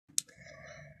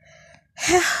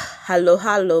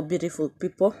Hello, beautiful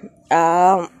people.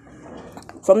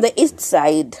 From the east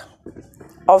side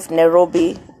of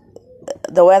Nairobi,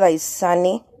 the weather is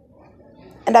sunny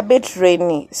and a bit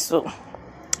rainy. So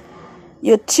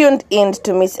you're tuned in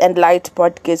to Miss Enlight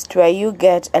podcast, where you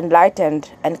get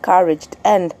enlightened, encouraged,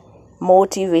 and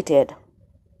motivated.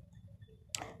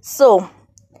 So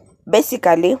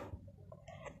basically,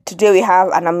 today we have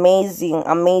an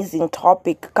amazing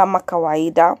topic, kama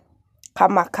kawaida,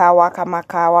 kama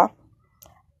kawa.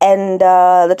 And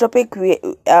the topic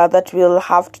that we'll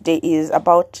have today is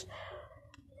about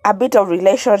a bit of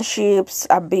relationships,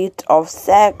 a bit of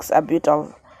sex, a bit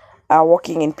of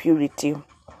walking in purity.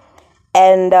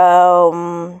 And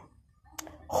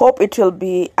hope it will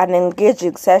be an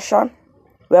engaging session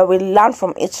where we learn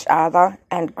from each other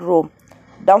and grow.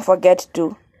 Don't forget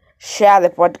to share the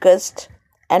podcast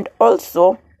and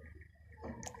also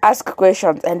ask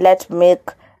questions, and let's make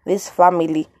this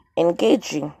family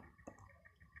engaging.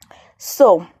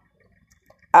 So,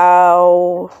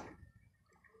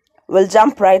 we'll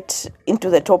jump right into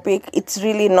the topic. It's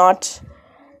really not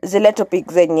zile topic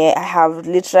zenye I have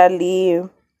literally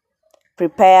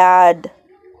prepared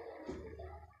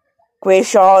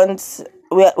questions.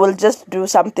 We'll just do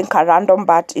something random,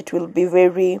 but it will be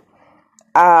very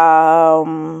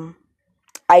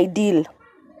ideal.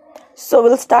 So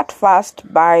we'll start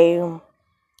first by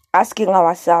asking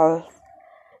ourselves,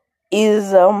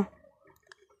 is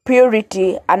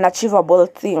purity an achievable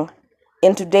thing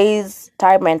in today's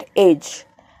time and age?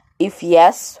 If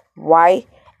yes, why?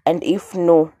 And if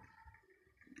no,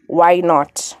 why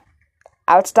not?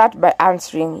 I'll start by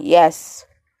answering yes,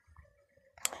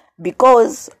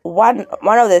 because one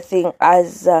of the things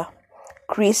as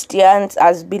Christians,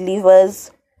 as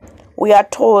believers, we are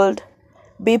told,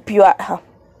 be pure,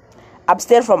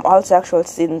 abstain from all sexual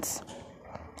sins,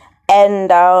 and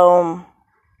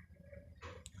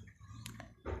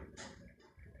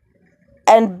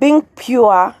being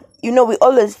pure, we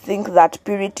always think that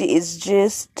purity is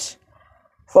just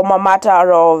from a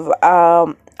matter of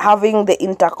having the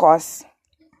intercourse.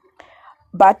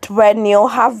 But when you're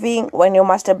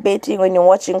masturbating, when you're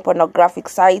watching pornographic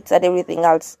sites and everything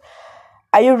else,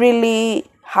 are you really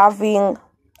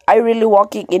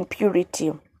walking in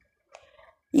purity?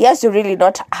 Yes, you're really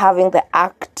not having the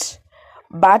act,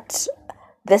 but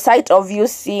the sight of you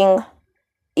seeing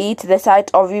it, the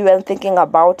sight of you and thinking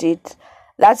about it,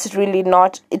 that's really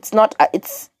not, it's not a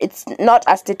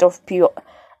state of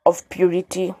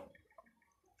purity.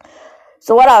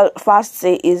 So what I'll first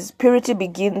say is purity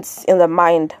begins in the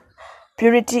mind.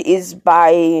 Purity is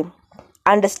by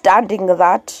understanding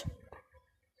what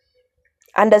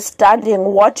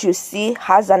you see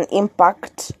has an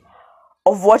impact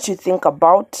of what you think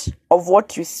about, of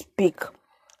what you speak.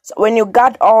 So when you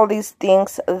guard all these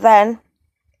things, then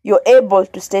you're able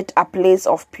to state a place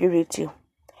of purity.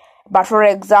 But for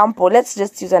example, let's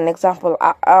just use an example.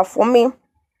 For me,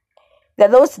 there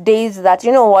are those days that,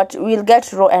 we'll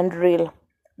get raw and real,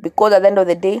 because at the end of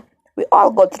the day, we all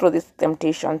go through these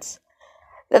temptations.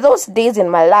 There are those days in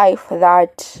my life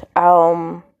that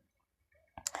I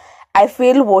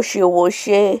feel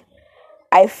woshe,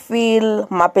 I feel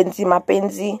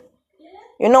mapenzi.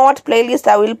 You know what playlist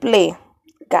I will play?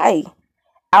 Guy,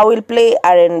 I will play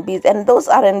R&Bs, and those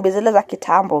R&Bs zile za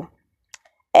kitambo.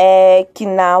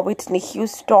 Kina Whitney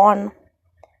Houston,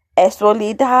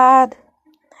 Soledad,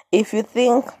 if you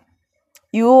think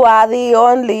you are the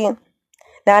only,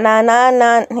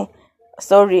 na.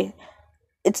 Sorry,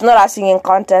 it's not a singing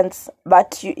content,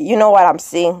 but you know what I'm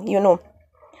saying,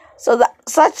 So that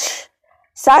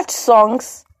such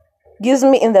songs gives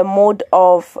me in the mood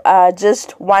of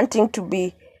just wanting to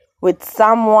be with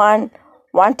someone,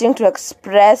 wanting to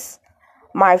express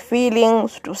my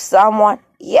feelings to someone.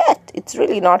 Yet it's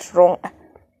really not wrong,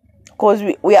 because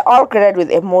we are all created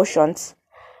with emotions,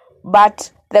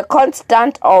 but the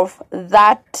constant of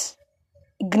that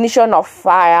ignition of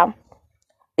fire,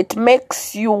 it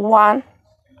makes you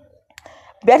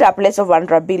be at a place of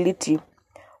vulnerability.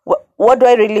 What do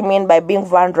I really mean by being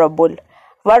vulnerable?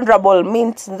 Vulnerable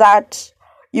means that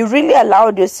you really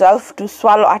allowed yourself to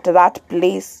swallow at that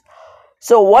place.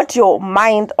 So what your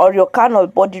mind or your carnal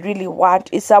body really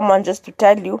want is someone just to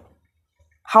tell you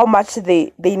how much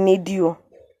they need you.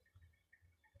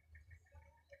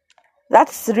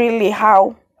 That's really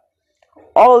how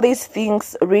all these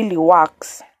things really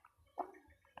works.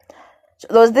 So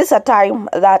there was this a time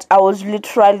that I was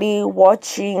literally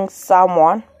watching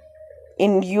someone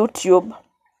in YouTube,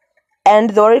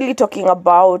 and they were really talking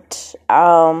about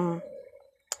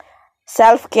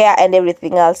self-care and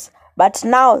everything else. But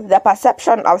now the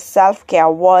perception of self-care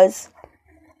was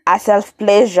a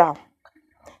self-pleasure.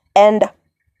 and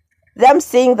them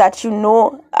saying that,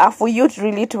 for you to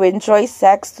really to enjoy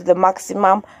sex to the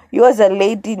maximum, you as a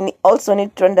lady also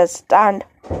need to understand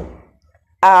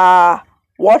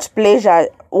what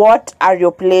are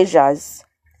your pleasures.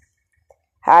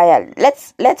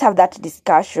 Let's have that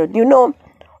discussion.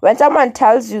 When someone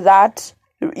tells you that,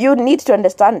 you need to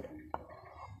understand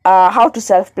how to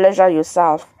self-pleasure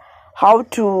yourself, how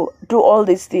to do all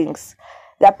these things.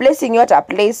 They're placing you at a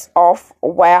place of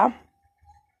where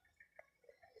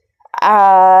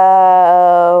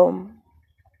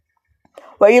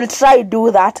you'll try to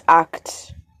do that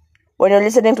act. When you're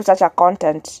listening to such a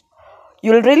content,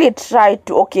 you'll really try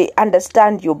to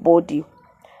understand your body,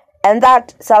 and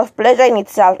that self-pleasure in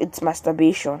itself, it's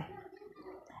masturbation.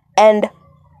 And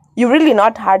you really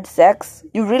not had sex,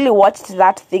 you really watched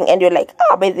that thing, and you're like,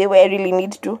 by the way, I really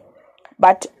need to.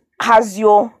 But is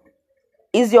your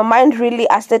mind really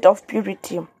a state of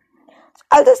purity?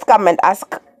 I'll just come and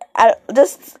ask. I'll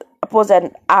just pause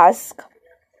and ask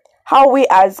how we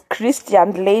as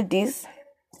Christian ladies,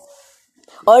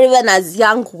 or even as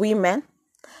young women,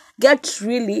 get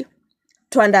really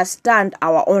to understand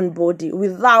our own body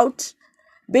without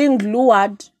being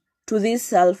lured to these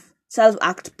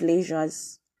self-act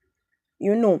pleasures.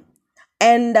 And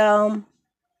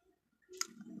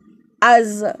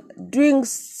as doing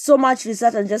so much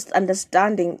research and just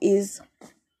understanding is,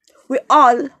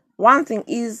 one thing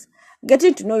is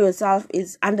getting to know yourself,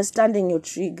 is understanding your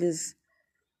triggers.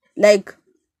 Like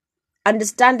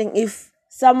understanding if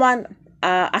someone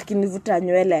akinivuta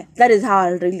nywele, that is how I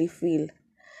really feel.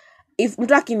 If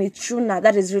mtu akinichuna,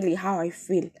 that is really how I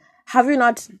feel. Have you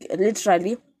not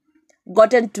literally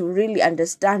gotten to really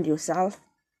understand yourself?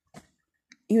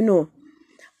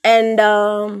 And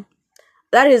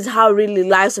that is how really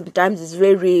life sometimes is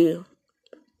very,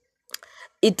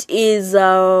 it is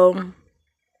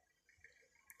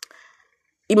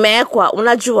imewekwa,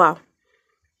 unajua.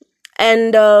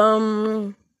 And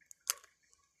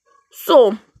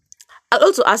so I'll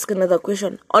also ask another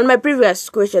question. On my previous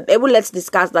question, let's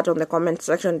discuss that on the comment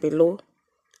section below.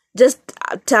 Just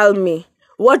tell me,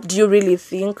 what do you really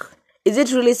think? Is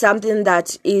it really something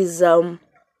that is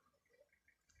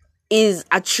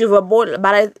achievable?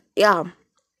 But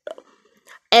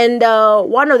And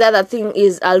one of the other thing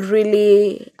is I'll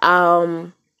really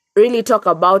talk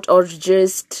about, or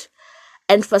just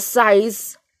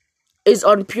emphasize, is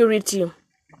on purity.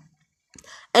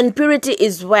 And purity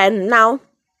is when, now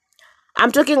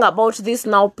I'm talking about this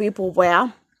now people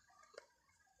where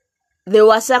they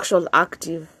were sexual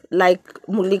active, like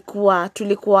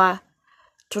tulikuwa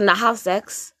tuna have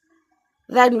sex,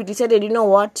 then we decided,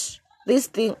 what, this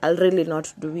thing I'll really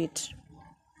not do it.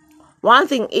 One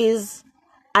thing is,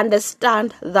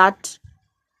 understand that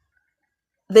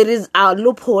there is a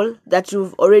loophole that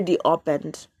you've already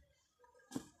opened.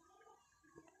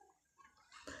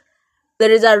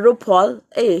 There is a loophole.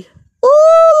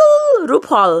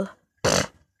 Loophole.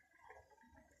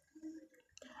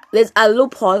 There's a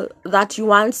loophole that you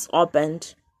once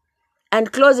opened.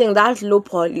 And closing that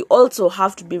loophole, you also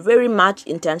have to be very much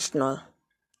intentional.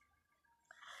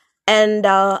 And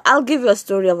I'll give you a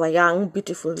story of a young,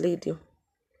 beautiful lady.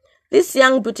 This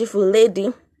young, beautiful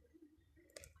lady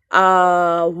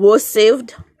was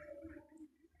saved.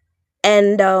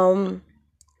 And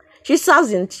she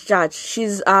serves in church.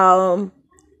 She's a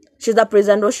praise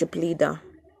and worship leader.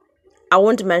 I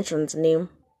won't mention his name.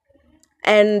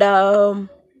 And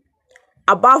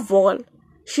above all,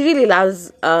 she really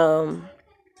loves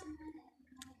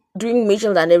doing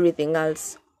missions and everything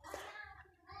else.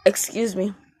 Excuse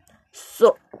me.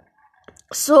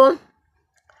 So,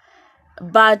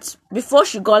 but before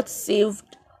she got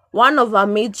saved, one of her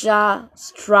major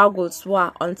struggles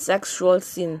were on sexual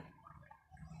sin.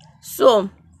 So,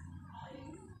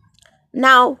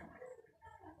 now,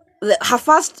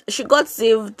 she got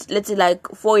saved, let's say like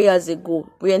 4 years ago.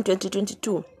 We're in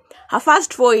 2022. Her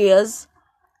first 4 years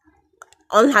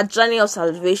on her journey of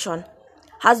salvation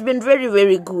has been very,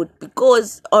 very good,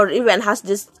 because, or even has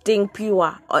this thing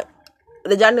pure, or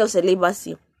the journey of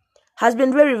celibacy has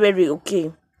been very, very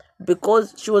okay,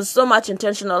 because she was so much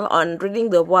intentional on reading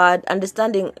the word,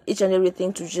 understanding each and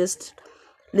everything, to just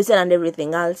listen and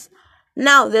everything else.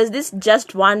 Now, there's this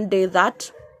just one day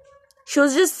that she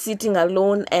was just sitting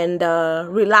alone and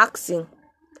relaxing,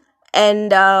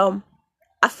 and a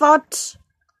thought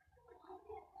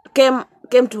came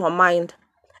to her mind,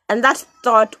 and that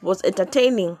thought was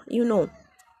entertaining,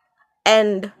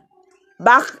 and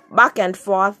back and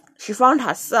forth, she found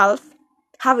herself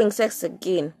having sex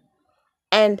again,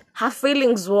 and her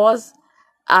feelings was,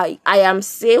 I am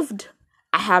saved,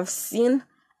 I have sin,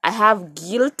 I have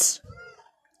guilt,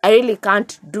 I really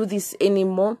can't do this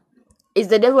anymore. Is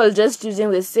the devil just using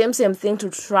the same thing to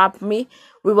trap me?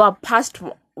 We were past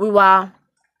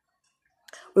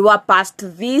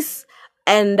this,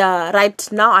 and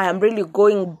right now I am really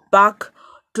going back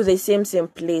to the same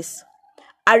place.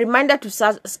 A reminder to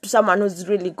someone who's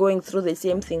really going through the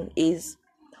same thing is,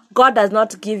 God does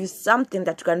not give you something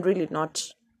that you can really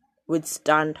not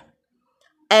withstand.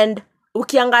 And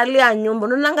ukiangalia nyumba,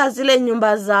 unanga zile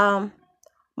nyumba za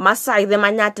Masai, the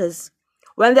Manyatas,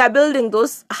 when they are building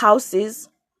those houses,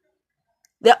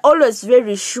 they're always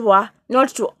very sure not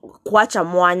to kuacha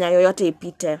mwanya yoyote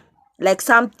ipite, like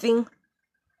something,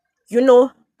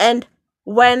 and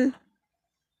when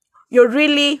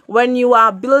you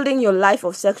are building your life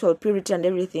of sexual purity and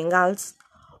everything else,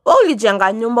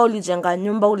 ulijenga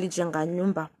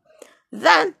nyumba,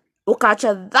 then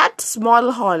ukacha that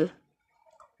small hall,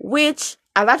 which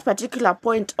at that particular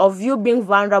point of you being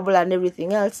vulnerable and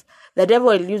everything else, the devil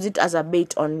will use it as a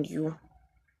bait on you.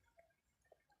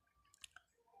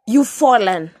 You've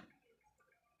fallen.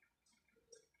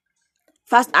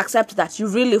 First, accept that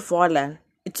you've really fallen.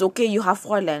 It's okay, you have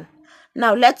fallen.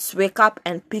 Now let's wake up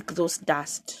and pick those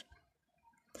dust.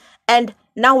 And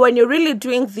now when you're really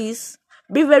doing this,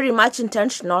 be very much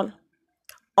intentional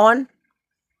on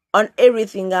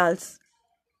everything else.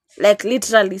 Like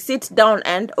literally sit down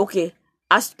and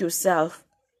ask yourself,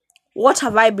 what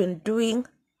have I been doing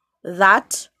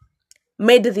that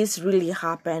made this really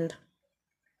happen?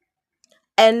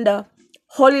 And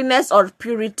holiness or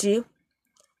purity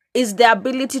is the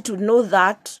ability to know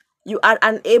that you are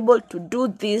unable to do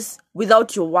this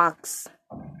without your works.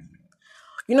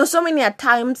 So many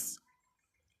times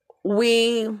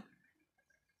we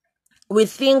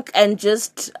think and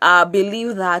just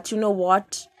believe that,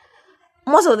 what,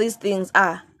 most of these things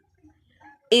are,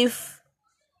 if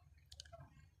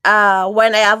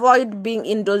when I avoid being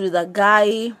indoors with a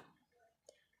guy,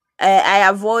 I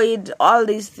avoid all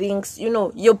these things,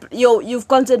 you've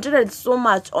concentrated so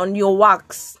much on your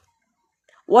works.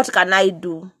 What can I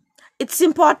do? It's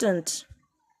important,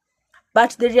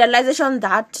 but the realization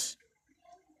that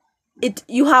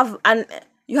you have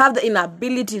the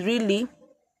inability really,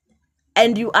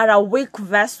 and you are a weak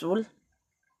vessel.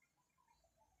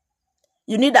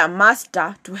 You need a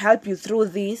master to help you through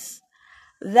this.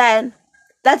 Then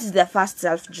that is the first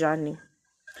self journey.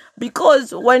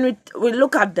 Because when we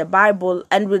look at the Bible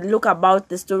and we look about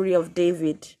the story of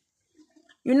David,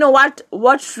 what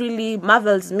really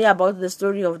marvels me about the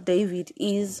story of David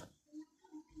is,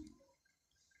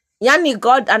 yani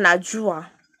God anajua,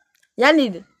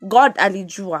 yani God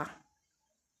alijua,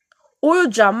 huyu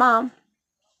jamaa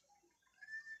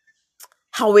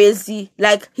hawezi,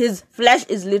 like his flesh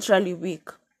is literally weak.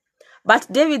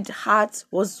 But David's heart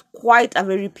was quite a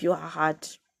very pure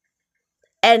heart.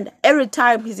 And every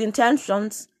time his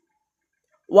intentions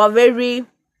were very,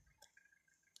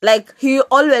 like, he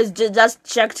always just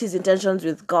checked his intentions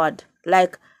with God.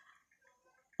 Like,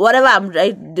 whatever I'm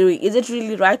doing, is it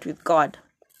really right with God?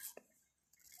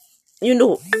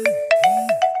 Is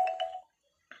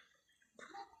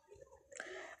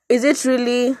it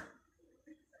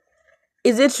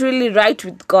really right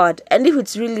with God? And if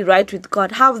it's really right with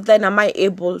God, how then am I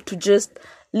able to just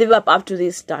live up to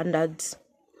these standards?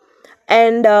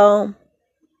 And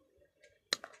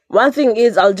one thing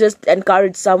is, I'll just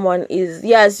encourage someone is,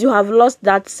 yes, you have lost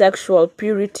that sexual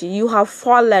purity. You have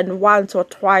fallen once or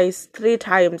twice, 3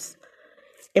 times.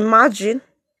 Imagine.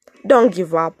 Don't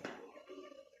give up.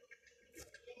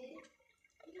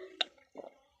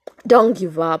 Don't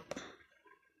give up.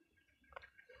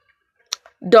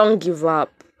 Don't give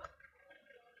up.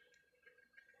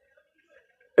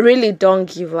 Really, don't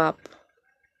give up.